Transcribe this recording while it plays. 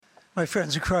My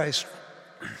friends in Christ,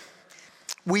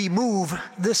 we move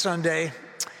this Sunday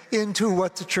into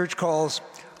what the church calls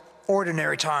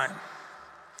ordinary time.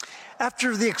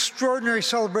 After the extraordinary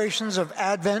celebrations of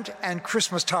Advent and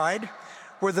Christmastide,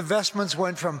 where the vestments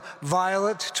went from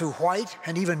violet to white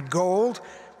and even gold,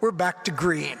 we're back to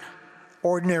green,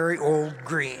 ordinary old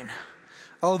green.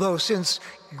 Although since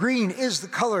green is the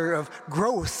color of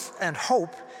growth and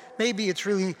hope, maybe it's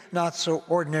really not so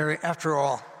ordinary after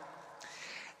all.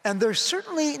 And there's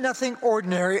certainly nothing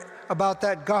ordinary about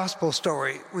that gospel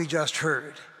story we just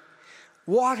heard.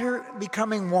 Water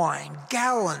becoming wine,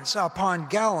 gallons upon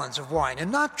gallons of wine,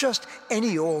 and not just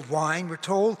any old wine, we're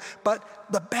told, but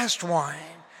the best wine,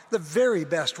 the very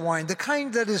best wine, the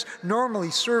kind that is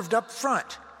normally served up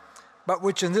front, but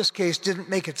which in this case didn't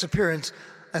make its appearance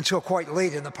until quite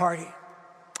late in the party.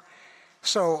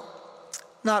 So,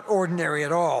 not ordinary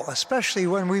at all, especially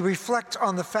when we reflect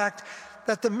on the fact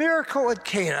that the miracle at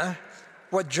Cana,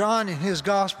 what John in his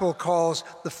gospel calls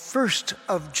the first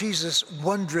of Jesus'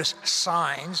 wondrous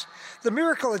signs, the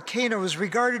miracle at Cana was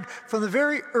regarded from the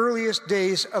very earliest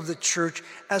days of the church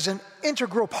as an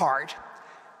integral part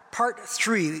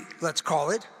 3, let's call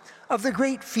it, of the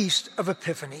great feast of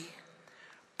Epiphany.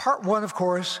 Part 1, of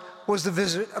course, was the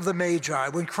visit of the Magi,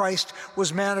 when Christ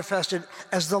was manifested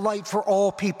as the light for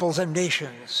all peoples and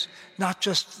nations, not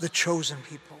just the chosen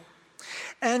people.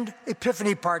 And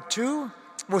Epiphany Part 2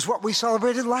 was what we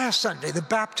celebrated last Sunday, the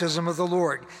baptism of the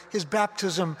Lord, his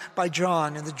baptism by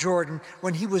John in the Jordan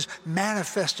when he was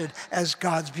manifested as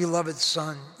God's beloved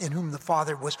Son, in whom the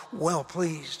Father was well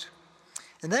pleased.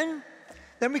 And then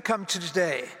we come to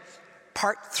today,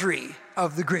 Part 3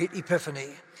 of the Great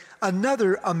Epiphany,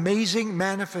 another amazing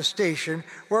manifestation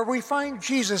where we find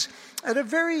Jesus at a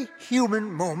very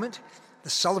human moment,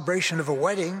 the celebration of a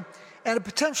wedding, and a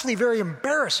potentially very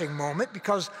embarrassing moment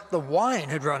because the wine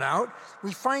had run out.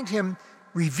 We find him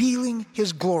revealing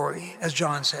his glory, as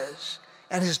John says,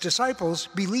 and his disciples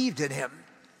believed in him.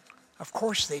 Of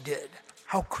course they did.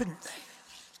 How couldn't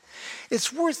they?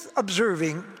 It's worth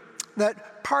observing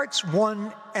that parts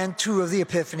 1 and 2 of the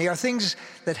Epiphany are things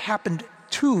that happened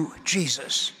to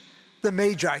Jesus. The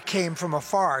Magi came from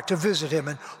afar to visit him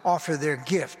and offer their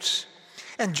gifts.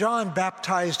 And John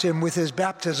baptized him with his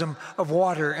baptism of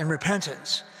water and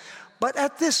repentance. But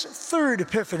at this third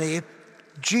Epiphany,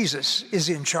 Jesus is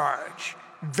in charge,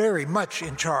 very much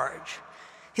in charge.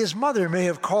 His mother may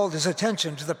have called his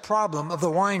attention to the problem of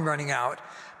the wine running out,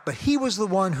 but he was the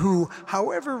one who,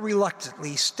 however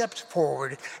reluctantly, stepped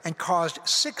forward and caused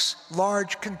 6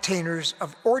 large containers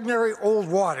of ordinary old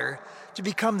water to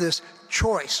become this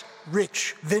choice,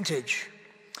 rich vintage.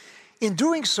 In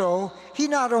doing so, he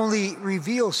not only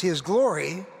reveals his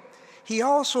glory, he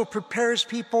also prepares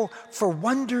people for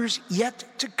wonders yet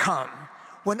to come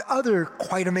when other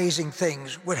quite amazing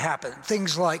things would happen.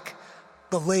 Things like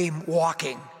the lame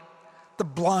walking, the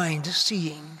blind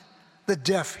seeing, the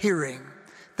deaf hearing,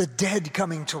 the dead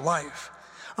coming to life,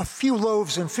 a few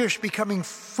loaves and fish becoming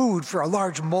food for a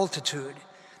large multitude,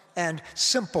 and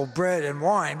simple bread and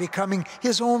wine becoming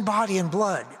his own body and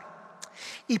blood.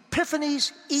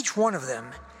 Epiphanies, each one of them,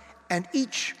 and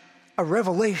each a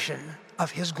revelation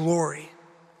of his glory.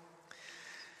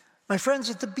 My friends,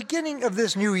 at the beginning of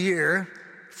this new year,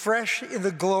 fresh in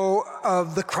the glow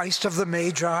of the Christ of the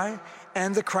Magi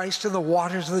and the Christ in the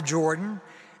waters of the Jordan,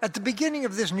 at the beginning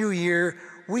of this new year,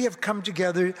 we have come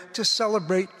together to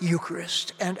celebrate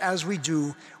Eucharist. And as we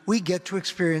do, we get to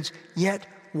experience yet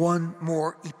one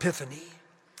more Epiphany.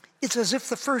 It's as if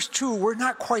the first 2 were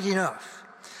not quite enough.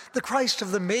 The Christ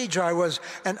of the Magi was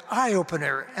an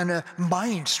eye-opener and a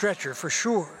mind-stretcher for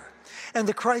sure. And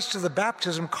the Christ of the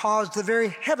baptism caused the very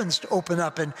heavens to open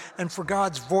up and for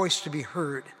God's voice to be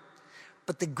heard.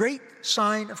 But the great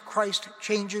sign of Christ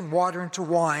changing water into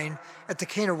wine at the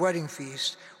Cana wedding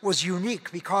feast was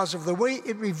unique because of the way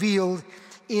it revealed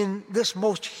in this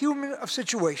most human of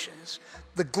situations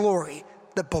the glory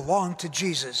that belonged to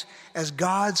Jesus as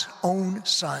God's own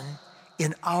Son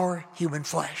in our human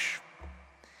flesh.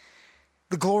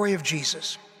 The glory of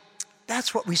Jesus.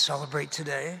 That's what we celebrate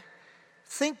today.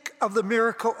 Think of the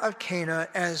miracle of Cana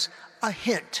as a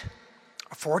hint,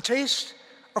 a foretaste,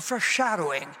 a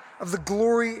foreshadowing of the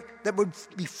glory that would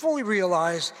be fully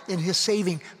realized in his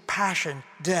saving passion,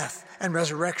 death, and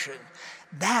resurrection.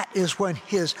 That is when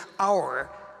his hour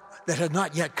that had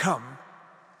not yet come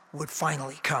would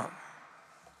finally come.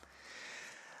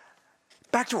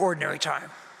 Back to ordinary time.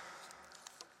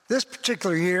 This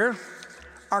particular year,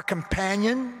 our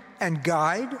companion and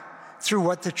guide through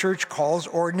what the church calls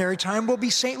ordinary time will be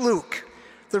St. Luke,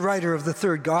 the writer of the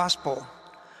third gospel.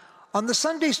 On the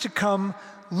Sundays to come,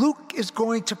 Luke is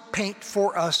going to paint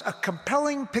for us a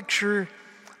compelling picture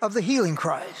of the healing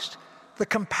Christ, the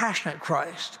compassionate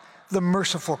Christ, the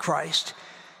merciful Christ.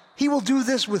 He will do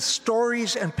this with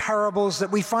stories and parables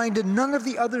that we find in none of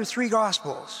the other three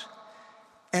Gospels.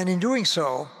 And in doing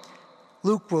so,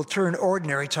 Luke will turn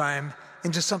ordinary time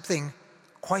into something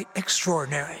quite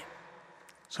extraordinary.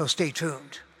 So stay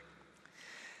tuned.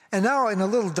 And now, in a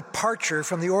little departure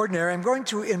from the ordinary, I'm going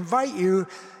to invite you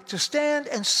to stand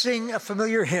and sing a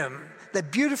familiar hymn that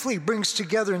beautifully brings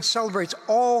together and celebrates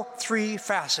all three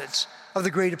facets of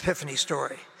the Great Epiphany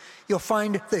story. You'll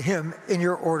find the hymn in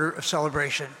your order of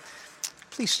celebration.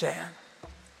 Please stand.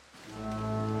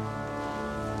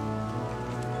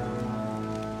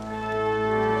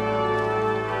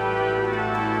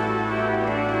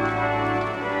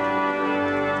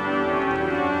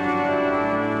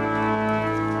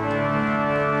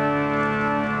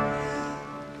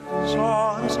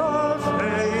 Songs of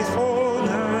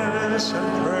faithfulness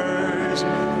and praise,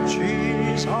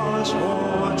 Jesus,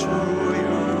 Lord, to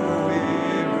you we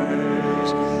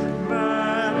raise.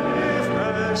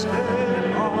 Manifested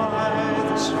by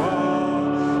the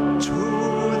star, to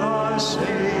the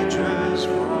sages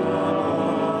from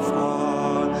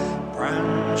afar,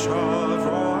 branch of